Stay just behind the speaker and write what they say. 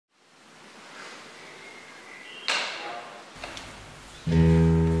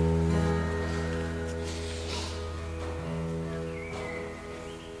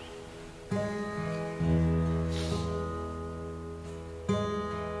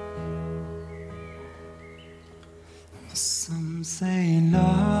Some say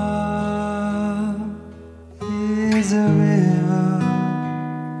love is a river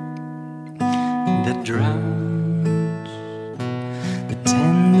that drowns the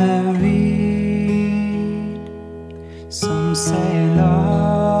tender reed. Some say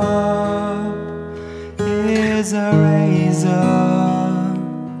love is a razor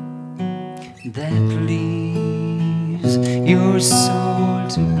that leaves your soul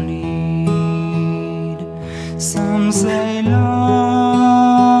to bleed. Some say love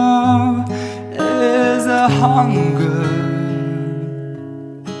is a hunger,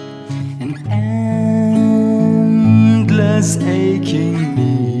 an endless aching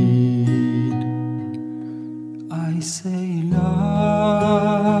need. I say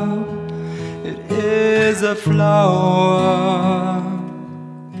love, it is a flower,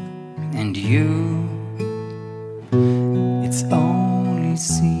 and you, it's only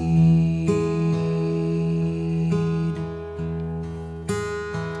seed.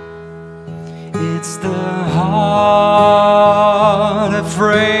 It's the heart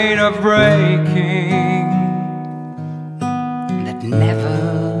afraid of breaking that never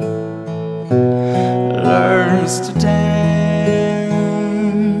learns to dance.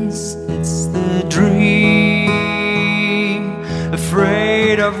 It's the dream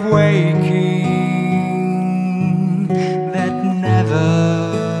afraid of waking that never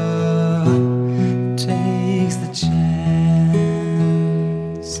takes the chance.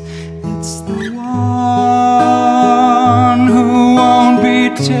 It's the one who won't be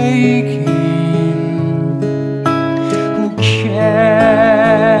taken, who cannot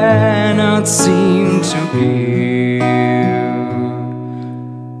seem to give,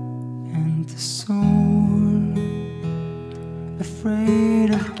 and the soul afraid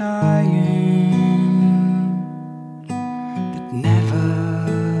of dying that never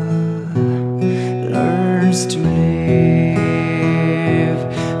learns to live.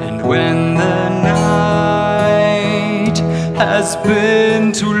 And when the night has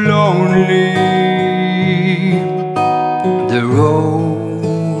been too lonely, the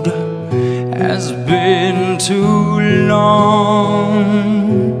road has been too long,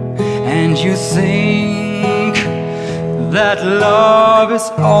 and you think that love is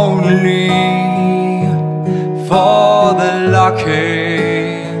only for the lucky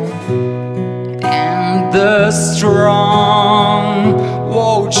and the strong.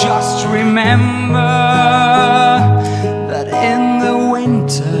 Whoa, just remember that in the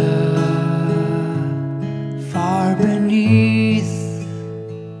winter, far beneath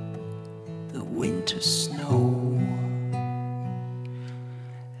the winter snow,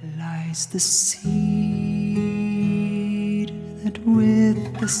 lies the seed that with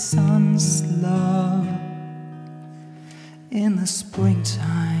the sun's love in the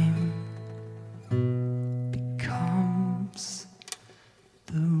springtime